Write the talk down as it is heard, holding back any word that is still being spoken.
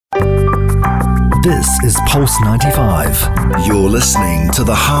This is Pulse 95. You're listening to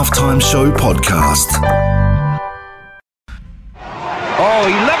the Halftime Show podcast. Oh,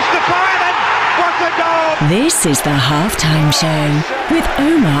 he loves to fire and what a goal! This is the Halftime Show with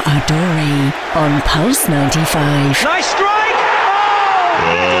Omar Adori on Pulse 95. Nice strike!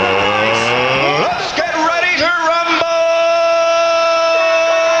 Oh! Let's get ready to rumble!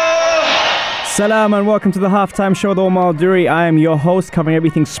 Salam and welcome to the Halftime Show with Omar Adori. I am your host, covering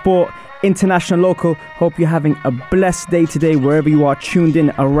everything sport, international, local. Hope you're having a blessed day today wherever you are tuned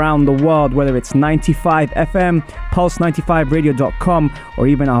in around the world, whether it's 95 FM, pulse95radio.com, or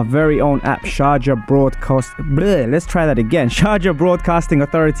even our very own app, Sharjah Broadcasting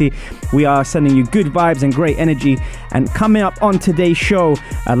Authority. We are sending you good vibes and great energy. And coming up on today's show,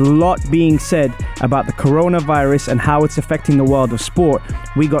 a lot being said about the coronavirus and how it's affecting the world of sport.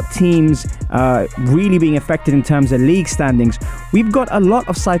 We got teams really being affected in terms of league standings. We've got a lot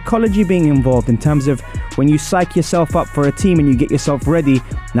of psychology being involved in terms of when you psych yourself up for a team and you get yourself ready.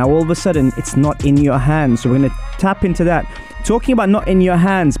 Now all of a sudden it's not in your hands. So we're going to tap into that. Talking about not in your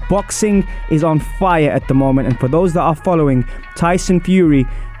hands, boxing is on fire at the moment. And for those that are following, Tyson Fury,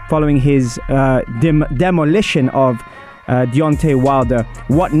 following his demolition of Deontay Wilder.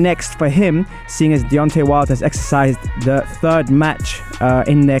 What next for him, seeing as Deontay Wilder has exercised the third match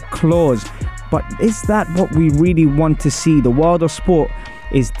in their clause? But is that what we really want to see? The world of sport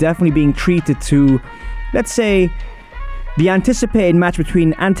is definitely being treated to, let's say, the anticipated match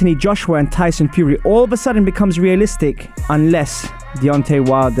between Anthony Joshua and Tyson Fury all of a sudden becomes realistic unless Deontay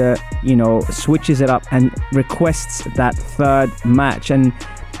Wilder, switches it up and requests that third match. And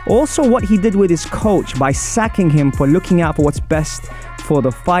also what he did with his coach by sacking him for looking out for what's best for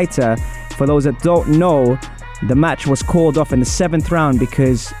the fighter. For those that don't know, the match was called off in the 7th round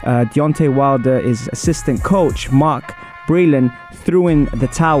because Deontay Wilder's assistant coach, Mark Breland, threw in the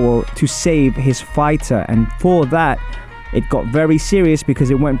towel to save his fighter. And for that, it got very serious because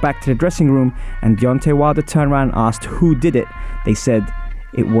it went back to the dressing room and Deontay Wilder turned around and asked who did it. They said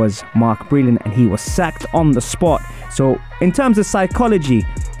it was Mark Breland and he was sacked on the spot. So in terms of psychology,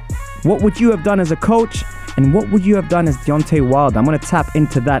 what would you have done as a coach? And what would you have done as Deontay Wilder? I'm going to tap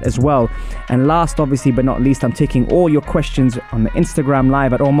into that as well. And last, obviously, but not least, I'm taking all your questions on the Instagram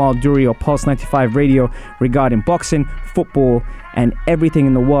live at Omar Duri or Pulse 95 Radio regarding boxing, football, and everything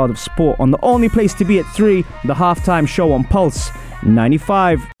in the world of sport on the only place to be at 3, the Halftime Show on Pulse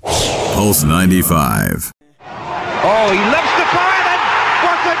 95. Pulse 95. Oh, he loves to fire and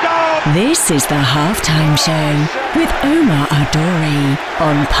what a goal! This is the Halftime Show with Omar Adori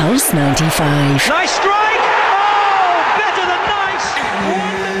on Pulse 95. Nice strike! Oh, better than nice!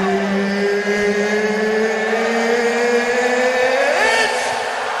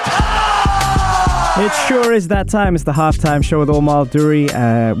 It sure is that time. It's the Halftime Show with Omar Duri.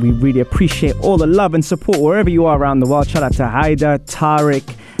 We really appreciate all the love and support wherever you are around the world. Shout out to Haida, Tariq,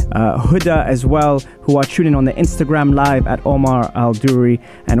 Huda as well, who are tuning on the Instagram live at Omar Al Duri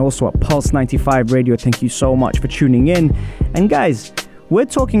and also at Pulse 95 Radio. Thank you so much for tuning in. And guys, we're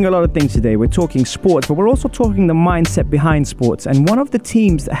talking a lot of things today. We're talking sports, but we're also talking the mindset behind sports. And one of the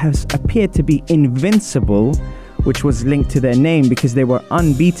teams that has appeared to be invincible, which was linked to their name because they were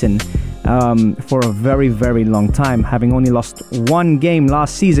unbeaten for a very, very long time, having only lost one game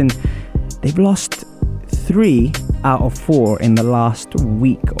last season. They've lost 3 out of 4 in the last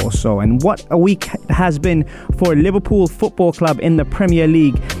week or so. And what a week has been for Liverpool Football Club in the Premier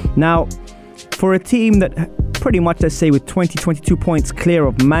League. Now, for a team that pretty much, let's say, with 22 points clear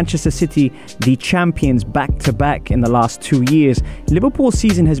of Manchester City, the champions back-to-back in the last 2 years, Liverpool's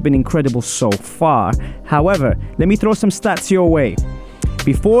season has been incredible so far. However, let me throw some stats your way.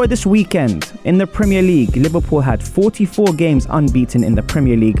 Before this weekend in the Premier League, Liverpool had 44 games unbeaten in the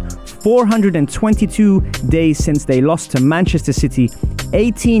Premier League, 422 days since they lost to Manchester City,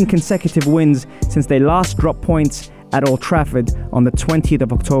 18 consecutive wins since they last dropped points at Old Trafford on the 20th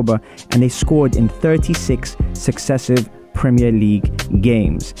of October, and they scored in 36 successive Premier League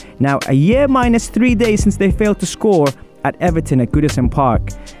games. Now, a year minus 3 days since they failed to score at Everton at Goodison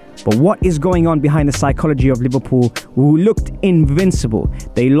Park. But what is going on behind the psychology of Liverpool, who looked invincible?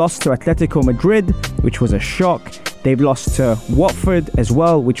 They lost to Atletico Madrid, which was a shock. They've lost to Watford as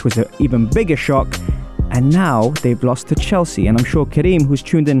well, which was an even bigger shock. And now they've lost to Chelsea. And I'm sure Kareem, who's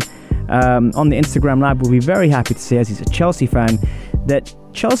tuned in on the Instagram Live, will be very happy to say, as he's a Chelsea fan, that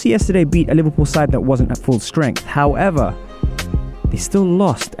Chelsea yesterday beat a Liverpool side that wasn't at full strength. However, they still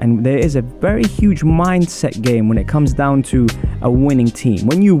lost, and there is a very huge mindset game when it comes down to a winning team.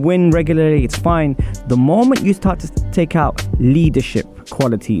 When you win regularly, it's fine. The moment you start to take out leadership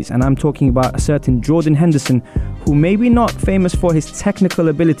qualities, and I'm talking about a certain Jordan Henderson, who maybe not famous for his technical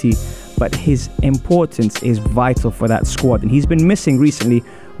ability, but his importance is vital for that squad. And he's been missing recently,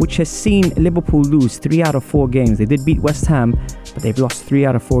 which has seen Liverpool lose 3 out of 4 games. They did beat West Ham, but they've lost 3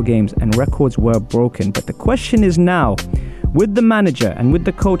 out of 4 games, and records were broken. But the question is now, with the manager and with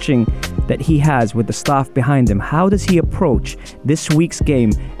the coaching that he has, with the staff behind him, how does he approach this week's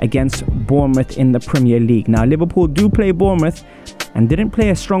game against Bournemouth in the Premier League? Now, Liverpool do play Bournemouth and didn't play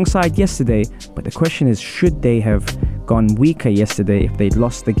a strong side yesterday, but the question is, should they have gone weaker yesterday if they'd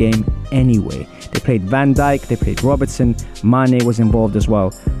lost the game anyway? They played Van Dijk, they played Robertson, Mane was involved as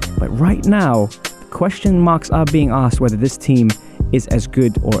well. But right now, question marks are being asked whether this team is as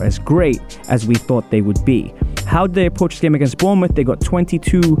good or as great as we thought they would be. How did they approach this game against Bournemouth? They got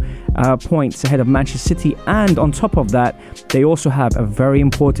 22 points ahead of Manchester City, and on top of that, they also have a very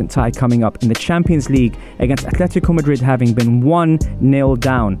important tie coming up in the Champions League against Atletico Madrid, having been 1-0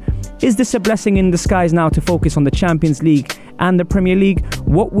 down. Is this a blessing in disguise now to focus on the Champions League and the Premier League?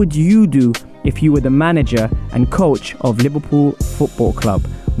 What would you do if you were the manager and coach of Liverpool Football Club?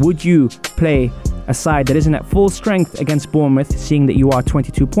 Would you play a side that isn't at full strength against Bournemouth, seeing that you are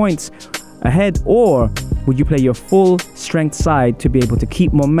 22 points ahead, or would you play your full strength side to be able to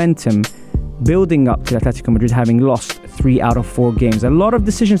keep momentum building up to Atletico Madrid having lost 3 out of 4 games? A lot of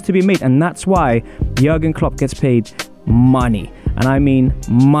decisions to be made, and that's why Jurgen Klopp gets paid money, and I mean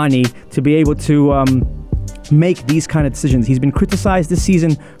money, to be able to make these kind of decisions. He's been criticized this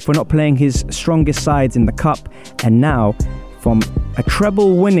season for not playing his strongest sides in the Cup, and now from a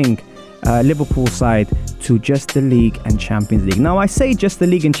treble winning Liverpool side to just the League and Champions League. Now, I say just the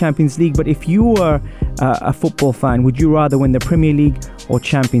League and Champions League, but if you were a football fan, would you rather win the Premier League or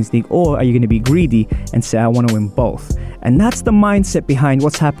Champions League, or are you going to be greedy and say, I want to win both? And that's the mindset behind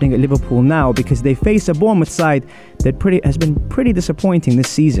what's happening at Liverpool now, because they face a Bournemouth side that has been pretty disappointing this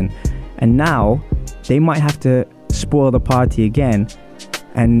season, and now they might have to spoil the party again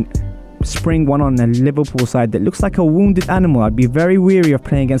and spring one on a Liverpool side that looks like a wounded animal. I'd be very weary of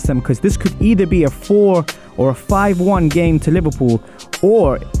playing against them, because this could either be a 4 or a 5-1 game to Liverpool,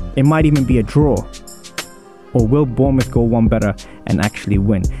 or it might even be a draw. Or will Bournemouth go one better and actually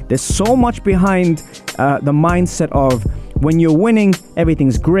win? There's so much behind the mindset of when you're winning,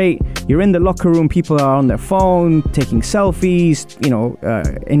 everything's great. You're in the locker room, people are on their phone, taking selfies,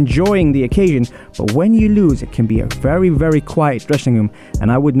 enjoying the occasion. But when you lose, it can be a very, very quiet dressing room.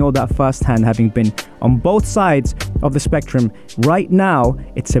 And I would know that firsthand, having been on both sides of the spectrum. Right now,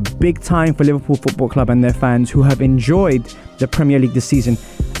 it's a big time for Liverpool Football Club and their fans who have enjoyed the Premier League this season.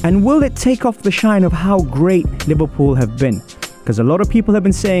 And will it take off the shine of how great Liverpool have been? Because a lot of people have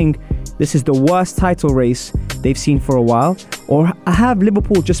been saying this is the worst title race they've seen for a while. Or have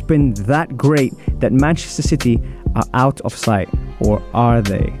Liverpool just been that great that Manchester City are out of sight? Or are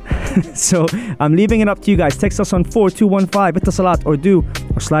they? So I'm leaving it up to you guys. Text us on 4215 Itasalat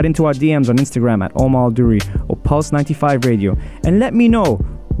or slide into our DMs on Instagram at Omar Al Duri or Pulse 95 Radio, and let me know,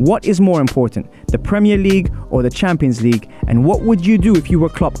 what is more important, the Premier League or the Champions League? And what would you do if you were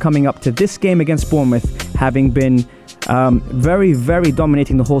Klopp coming up to this game against Bournemouth, having been very, very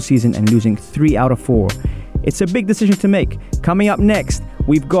dominating the whole season and losing 3 out of 4? It's a big decision to make. Coming up next,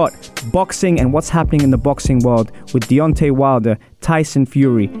 we've got boxing and what's happening in the boxing world with Deontay Wilder, Tyson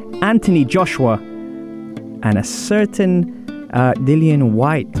Fury, Anthony Joshua, and a certain Dillian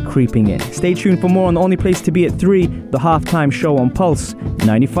White creeping in. Stay tuned for more on the only place to be at 3, the halftime show on Pulse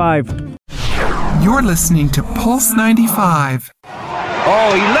 95. You're listening to Pulse 95.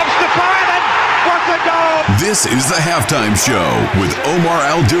 Oh, he lifts the fire, and what a goal! This is the halftime show with Omar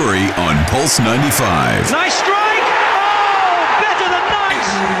Al Duri on Pulse 95. Nice strike! Oh, better than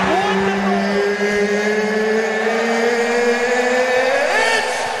nice!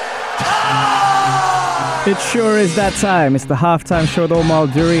 It sure is that time. It's the halftime show with Omar Al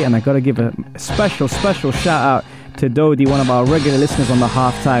Duri, and I gotta give a special shout out to Dodi, one of our regular listeners on the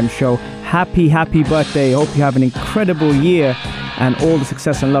halftime show. Happy birthday. Hope you have an incredible year and all the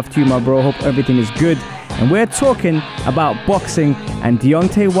success and love to you, my bro. Hope everything is good. And we're talking about boxing and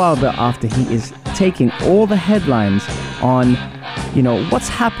Deontay Wilder after he is taking all the headlines on, what's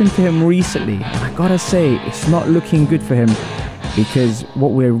happened to him recently. I gotta say, it's not looking good for him, because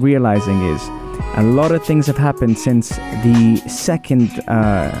what we're realizing is a lot of things have happened since the second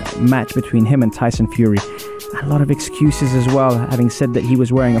match between him and Tyson Fury. A lot of excuses as well, having said that he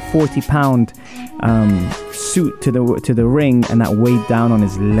was wearing a 40-pound suit to the ring, and that weighed down on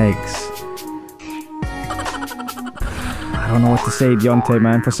his legs. I don't know what to say, Deontay,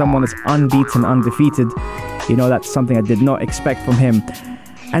 man. For someone that's unbeaten, undefeated, that's something I did not expect from him.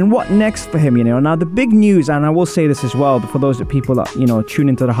 And what next for him, Now, the big news, and I will say this as well, for those that people that, tune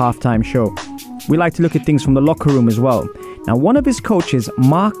into the halftime show, we like to look at things from the locker room as well. Now, one of his coaches,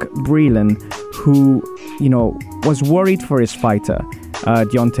 Mark Breland, who, was worried for his fighter,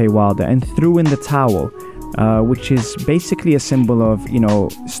 Deontay Wilder, and threw in the towel, which is basically a symbol of,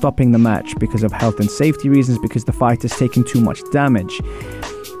 stopping the match because of health and safety reasons, because the fight has taken too much damage.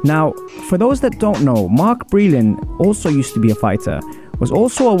 Now, for those that don't know, Mark Breland also used to be a fighter, was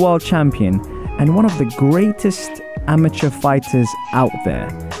also a world champion, and one of the greatest amateur fighters out there.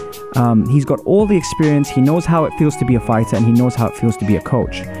 He's got all the experience, he knows how it feels to be a fighter, and he knows how it feels to be a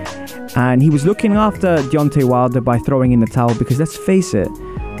coach. And he was looking after Deontay Wilder by throwing in the towel, because let's face it,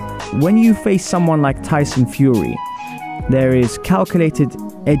 when you face someone like Tyson Fury, there is calculated,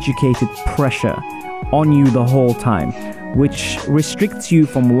 educated pressure on you the whole time, which restricts you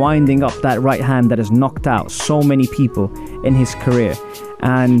from winding up that right hand that has knocked out so many people in his career.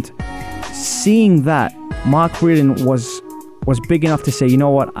 And seeing that, Mark Breland was big enough to say, you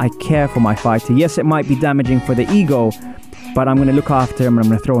know what, I care for my fighter. Yes, it might be damaging for the ego, but I'm going to look after him and I'm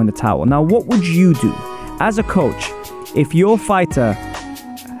going to throw in the towel. Now, what would you do as a coach if your fighter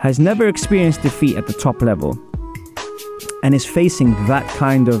has never experienced defeat at the top level and is facing that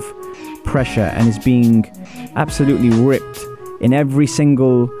kind of pressure and is being absolutely ripped in every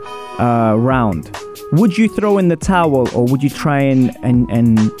single round? Would you throw in the towel, or would you try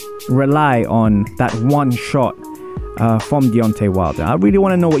and rely on that one shot from Deontay Wilder? I really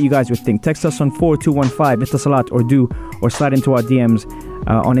want to know what you guys would think. Text us on 4215, Mr. Salat, or slide into our DMs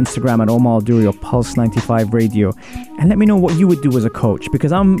on Instagram at Omar Al Duri or Pulse 95 Radio, and let me know what you would do as a coach,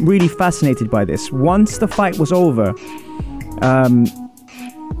 because I'm really fascinated by this. Once the fight was over,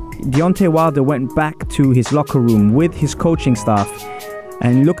 Deontay Wilder went back to his locker room with his coaching staff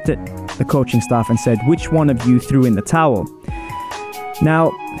and looked at the coaching staff and said, which one of you threw in the towel?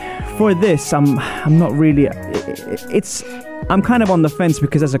 Now, for this, I'm not really, I'm kind of on the fence,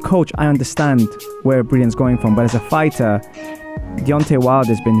 because as a coach, I understand where Breland's going from, but as a fighter, Deontay Wilder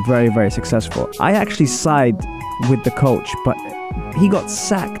has been very, very successful. I actually side with the coach, but he got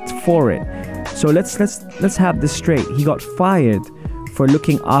sacked for it. So let's have this straight. He got fired for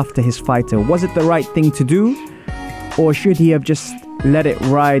looking after his fighter. Was it the right thing to do? Or should he have just let it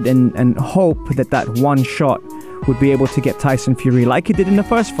ride and hope that one shot would be able to get Tyson Fury like he did in the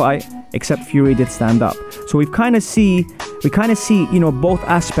first fight, except Fury did stand up. So we kind of see, both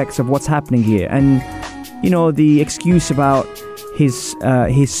aspects of what's happening here. And, the excuse about his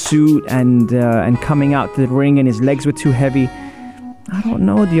suit and coming out to the ring and his legs were too heavy. I don't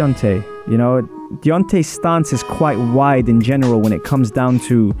know, Deontay. Deontay's stance is quite wide in general when it comes down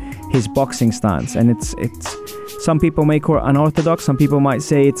to his boxing stance, and it's some people may call it unorthodox. Some people might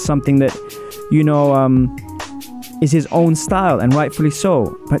say it's something that is his own style, and rightfully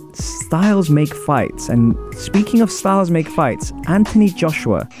so. But styles make fights, and speaking of styles make fights, Anthony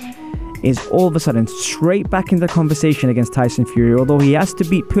Joshua is all of a sudden straight back in the conversation against Tyson Fury, although he has to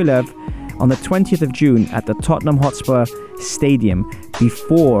beat Pulev on the 20th of June at the Tottenham Hotspur Stadium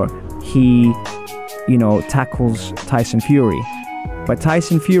before he, tackles Tyson Fury. But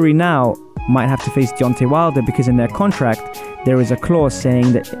Tyson Fury now might have to face Deontay Wilder, because in their contract there is a clause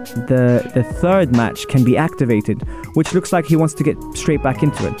saying that the third match can be activated, which looks like he wants to get straight back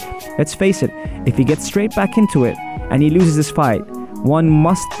into it. Let's face it, if he gets straight back into it and he loses this fight, one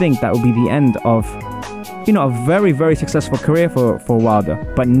must think that will be the end of a very, very successful career for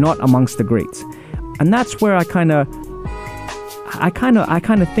Wilder, but not amongst the greats. And that's where I kind of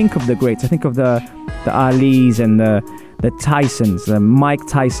think of the greats. I think of the Alis and the Tysons, the Mike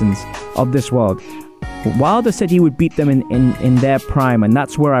Tysons of this world. Wilder said he would beat them in their prime, and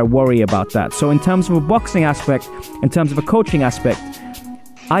that's where I worry about that. So in terms of a boxing aspect, in terms of a coaching aspect,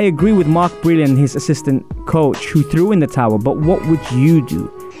 I agree with Mark Breland, his assistant coach, who threw in the towel. But what would you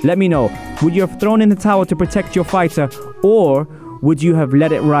do? Let me know. Would you have thrown in the towel to protect your fighter, or would you have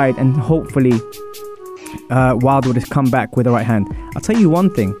let it ride and hopefully Wilder would have come back with the right hand? I'll tell you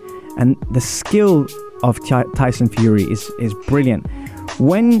one thing, and the skill of Tyson Fury is brilliant.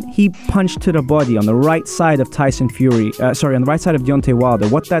 When he punched to the body on the right side of Tyson Fury, on the right side of Deontay Wilder,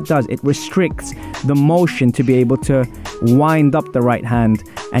 what that does, it restricts the motion to be able to wind up the right hand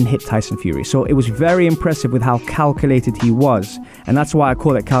and hit Tyson Fury. So it was very impressive with how calculated he was, and that's why I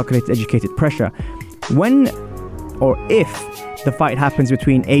call it calculated, educated pressure. When or if the fight happens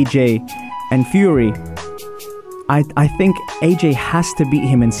between AJ and Fury, I think AJ has to beat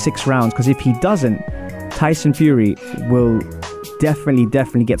him in 6 rounds, because if he doesn't, Tyson Fury will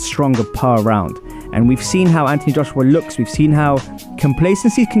definitely get stronger per round. And we've seen how Anthony Joshua looks. We've seen how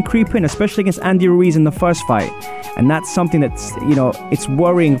complacency can creep in, especially against Andy Ruiz in the first fight. And that's something that's, it's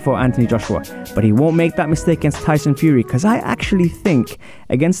worrying for Anthony Joshua. But he won't make that mistake against Tyson Fury, because I actually think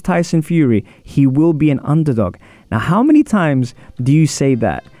against Tyson Fury, he will be an underdog. Now, how many times do you say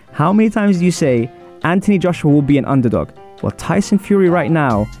that? How many times do you say Anthony Joshua will be an underdog? Well, Tyson Fury right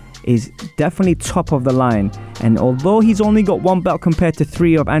now is definitely top of the line. And although he's only got one belt compared to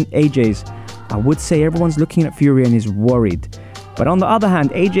 3 of AJ's, I would say everyone's looking at Fury and is worried. But on the other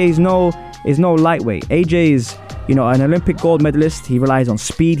hand, AJ is no lightweight. AJ is, an Olympic gold medalist. He relies on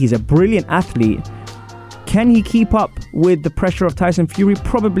speed. He's a brilliant athlete. Can he keep up with the pressure of Tyson Fury?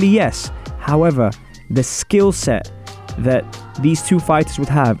 Probably yes. However, the skill set that these two fighters would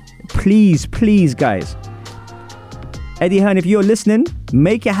have, please, guys. Eddie Hearn, if you're listening,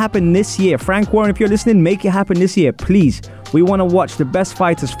 make it happen this year. Frank Warren, if you're listening, make it happen this year, please. We want to watch the best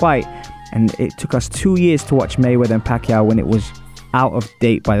fighters fight. And it took us 2 years to watch Mayweather and Pacquiao when it was out of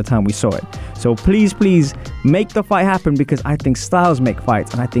date by the time we saw it. So please, make the fight happen, because I think styles make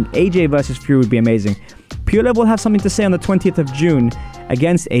fights. And I think AJ versus Fury would be amazing. Pure Level will have something to say on the 20th of June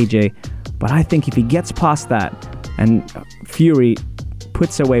against AJ. But I think if he gets past that and Fury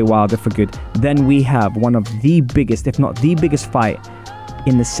puts away Wilder for good, then we have one of the biggest, if not the biggest fight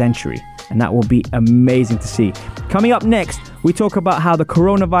in the century. And that will be amazing to see. Coming up next, we talk about how the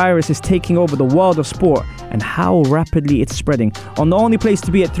coronavirus is taking over the world of sport and how rapidly it's spreading. On the only place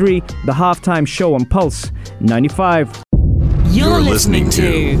to be at 3, the Halftime Show on Pulse 95. You're listening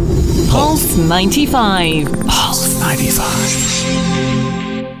to Pulse 95. Pulse 95.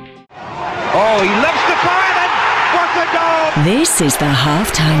 Oh, he loves the fire, and what a goal! This is the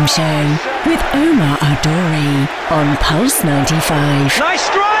Halftime Show with Omar Adori on Pulse 95. Nice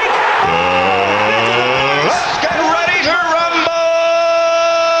strike! Let's get ready to rumble!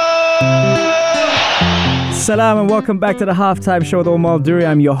 Salam and welcome back to the Halftime Show with Omar Duri.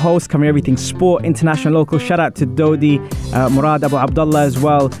 I'm your host, covering everything sport, international, local. Shout out to Dodi, Murad Abu Abdullah as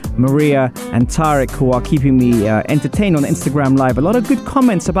well, Maria and Tariq, who are keeping me entertained on Instagram Live. A lot of good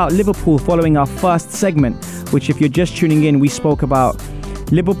comments about Liverpool following our first segment, which if you're just tuning in, we spoke about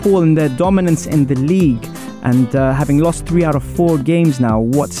Liverpool and their dominance in the league. And having lost 3 out of 4 games now,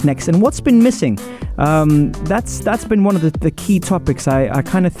 what's next? And what's been missing? That's been one of the key topics. I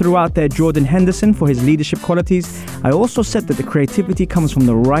kind of threw out there Jordan Henderson for his leadership qualities. I also said that the creativity comes from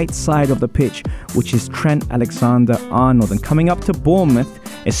the right side of the pitch, which is Trent Alexander-Arnold. And coming up to Bournemouth,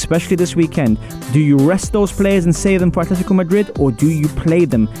 especially this weekend, do you rest those players and save them for Atletico Madrid, or do you play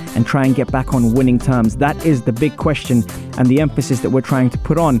them and try and get back on winning terms? That is the big question and the emphasis that we're trying to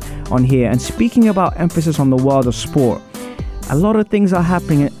put on here. And speaking about emphasis on the world of sport, a lot of things are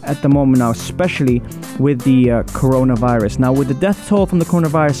happening at the moment now, especially with the coronavirus. Now, with the death toll from the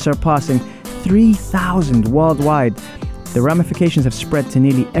coronavirus surpassing 3,000 worldwide, the ramifications have spread to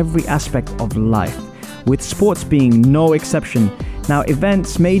nearly every aspect of life, with sports being no exception. Now,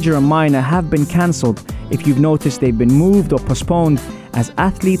 events, major and minor, have been cancelled. If you've noticed, they've been moved or postponed as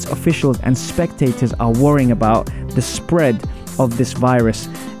athletes, officials and spectators are worrying about the spread of this virus.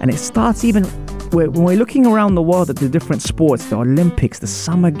 And it starts even when we're looking around the world at the different sports, the Olympics, the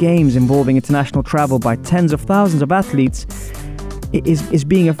Summer Games involving international travel by tens of thousands of athletes, is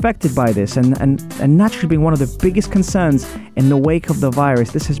being affected by this, and naturally being one of the biggest concerns in the wake of the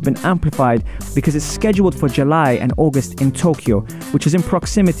virus. This has been amplified because it's scheduled for July and August in Tokyo, which is in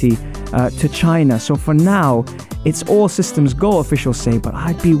proximity to China. So for now, it's all systems go, officials say, but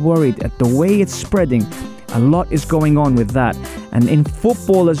I'd be worried at the way it's spreading. A lot is going on with that. And in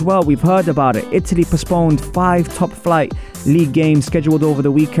football as well, we've heard about it. Italy postponed 5 top flight league games scheduled over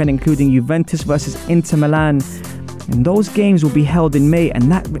the weekend, including Juventus versus Inter Milan. And those games will be held in May, and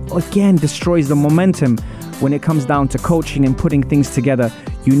that again destroys the momentum when it comes down to coaching and putting things together.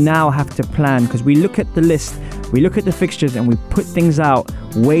 You now have to plan, because we look at the list, we look at the fixtures, and we put things out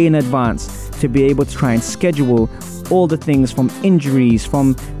way in advance to be able to try and schedule all the things, from injuries,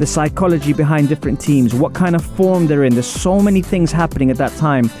 from the psychology behind different teams, what kind of form they're in. There's so many things happening at that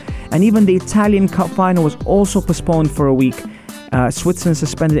time. And even the Italian Cup final was also postponed for a week. Switzerland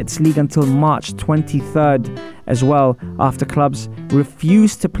suspended its league until March 23rd as well, after clubs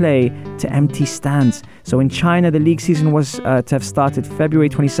refused to play to empty stands. So in China, the league season was to have started February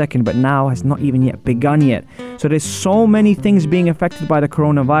 22nd, but now has not even yet begun yet. So there's so many things being affected by the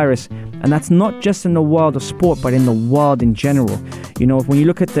coronavirus, and that's not just in the world of sport, but in the world in general. You know, when you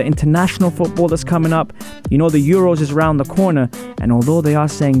look at the international football that's coming up, you know, the Euros is around the corner, and although they are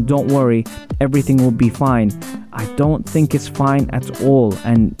saying, don't worry, everything will be fine, I don't think it's fine at all.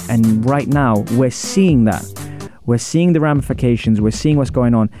 And right now, we're seeing that. We're seeing the ramifications. We're seeing what's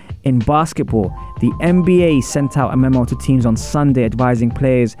going on. In basketball, the NBA sent out a memo to teams on Sunday advising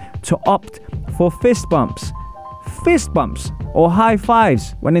players to opt for fist bumps. fist bumps or high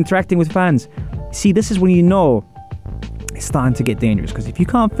fives when interacting with fans. See, this is when you know it's starting to get dangerous, because if you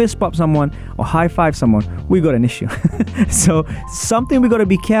can't fist bump someone or high five someone, we got an issue. So something we got to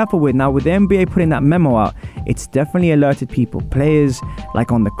be careful with. Now, with the NBA putting that memo out, it's definitely alerted people. Players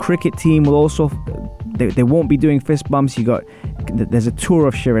like on the cricket team will also, they won't be doing fist bumps. There's a tour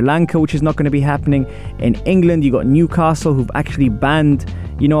of Sri Lanka which is not going to be happening. In England, you got Newcastle who've actually banned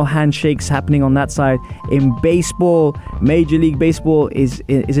handshakes happening on that side. In baseball, Major League Baseball is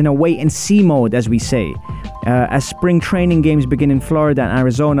in a wait and see mode, as we say. As spring training games begin in Florida and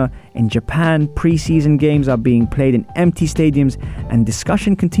Arizona, in Japan, preseason games are being played in empty stadiums, and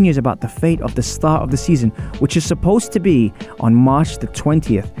discussion continues about the fate of the start of the season, which is supposed to be on March the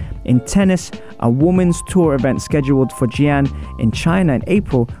 20th. In tennis, a women's tour event scheduled for Jian in China in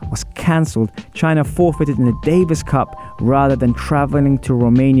April was cancelled. China forfeited in the Davis Cup rather than travelling to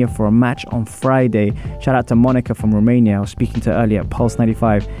Romania for a match on Friday. Shout out to Monica from Romania. I was speaking to her earlier at Pulse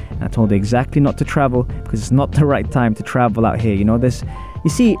 95, and I told her exactly not to travel because it's not the right time to travel out here. You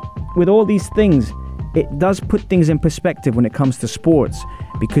see, with all these things, it does put things in perspective when it comes to sports,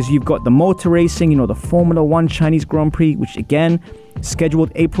 because you've got the motor racing, the Formula 1 Chinese Grand Prix, which again,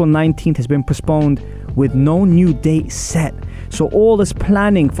 scheduled April 19th, has been postponed with no new date set. So all this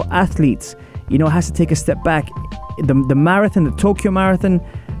planning for athletes, has to take a step back. The marathon, the Tokyo Marathon,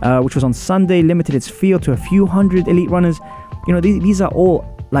 which was on Sunday, limited its field to a few hundred elite runners. These are all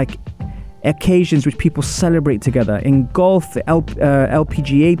like occasions which people celebrate together. In golf, the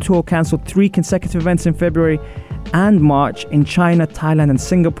LPGA Tour cancelled 3 consecutive events in February and March in China, Thailand and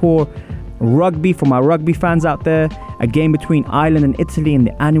Singapore. Rugby, for my rugby fans out there, a game between Ireland and Italy in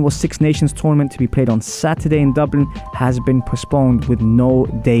the annual Six Nations tournament to be played on Saturday in Dublin has been postponed with no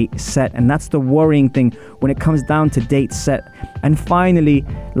date set. And that's the worrying thing when it comes down to date set. And finally,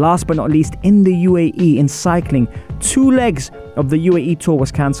 last but not least, in the UAE, in cycling, 2 legs of the UAE Tour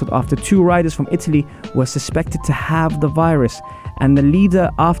was cancelled after 2 riders from Italy were suspected to have the virus. And the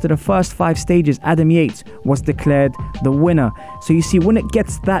leader after the first 5 stages, Adam Yates, was declared the winner. So you see, when it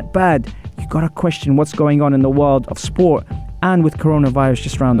gets that bad, you gotta question what's going on in the world of sport, and with coronavirus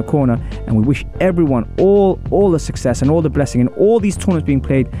just around the corner. And we wish everyone all the success and all the blessing in all these tournaments being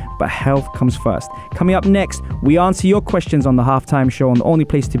played, but health comes first. Coming up next, we answer your questions on the Halftime Show on the only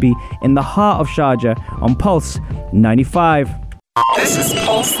place to be in the heart of Sharjah on Pulse 95. This is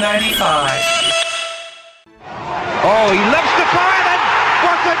Pulse 95. Oh, he loves the fire, and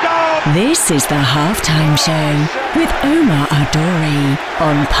what a goal! This is the Halftime Show with Omar Adori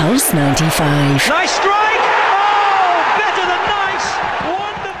on Pulse 95. Nice strike! Oh, better than nice!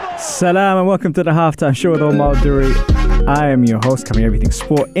 Wonderful! Salam and welcome to the Halftime Show with Omar Adori. I am your host, covering everything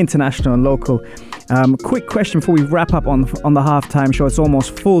sport, international and local. Quick question before we wrap up on the Halftime Show. It's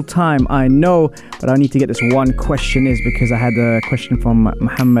almost full time, I know, but I need to get this one question is because I had a question from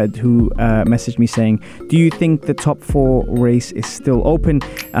Muhammad who messaged me saying, do you think the top 4 race is still open?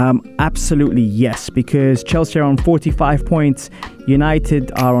 Absolutely yes, because Chelsea are on 45 points,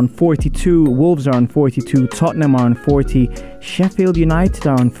 United are on 42, Wolves are on 42, Tottenham are on 40, Sheffield United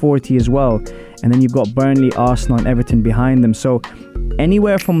are on 40 as well. And then you've got Burnley, Arsenal and Everton behind them. So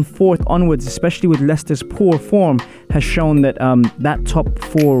anywhere from 4th onwards, especially with Leicester's poor form, has shown that that top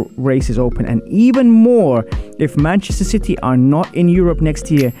 4 race is open. And even more, if Manchester City are not in Europe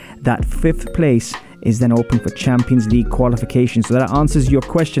next year, that 5th place is then open for Champions League qualification. So that answers your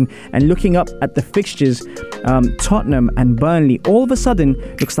question. And looking up at the fixtures, Tottenham and Burnley all of a sudden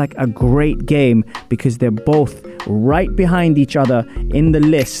looks like a great game, because they're both right behind each other in the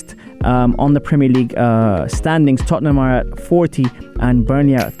list. On the Premier League standings, Tottenham are at 40 and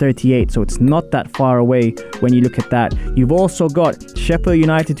Burnley are at 38, so it's not that far away when you look at that. You've also got Sheffield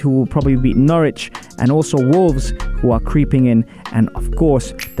United, who will probably beat Norwich, and also Wolves, who are creeping in. And of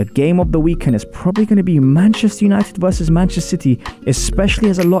course, the game of the weekend is probably going to be Manchester United versus Manchester City, especially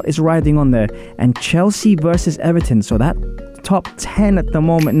as a lot is riding on there, and Chelsea versus Everton. So that top 10 at the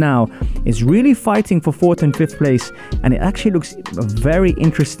moment now is really fighting for 4th and 5th place, and it actually looks a very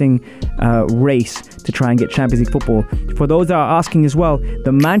interesting race to try and get Champions League football. For those that are asking as well,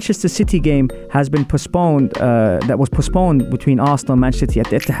 the Manchester City game has been postponed, that was postponed between Arsenal and Manchester City at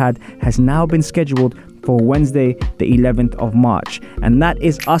the Etihad, has now been scheduled for Wednesday the 11th of March. And that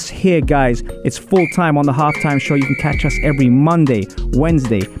is us here, guys. It's full time on the Halftime Show. You can catch us every Monday,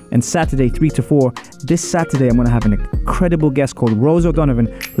 Wednesday and Saturday 3 to 4. This Saturday I'm going to have an incredible guest called Rose O'Donovan,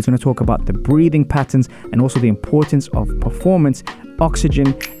 who's going to talk about the breathing patterns and also the importance of performance,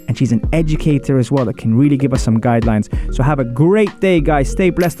 oxygen, and she's an educator as well that can really give us some guidelines. So have a great day, guys. Stay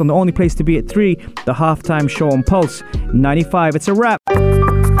blessed on the only place to be at 3, the Halftime Show on Pulse 95. It's a wrap.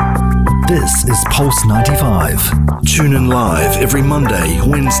 This is Pulse 95. Tune in live every Monday,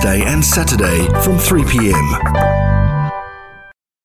 Wednesday, and Saturday from 3 p.m.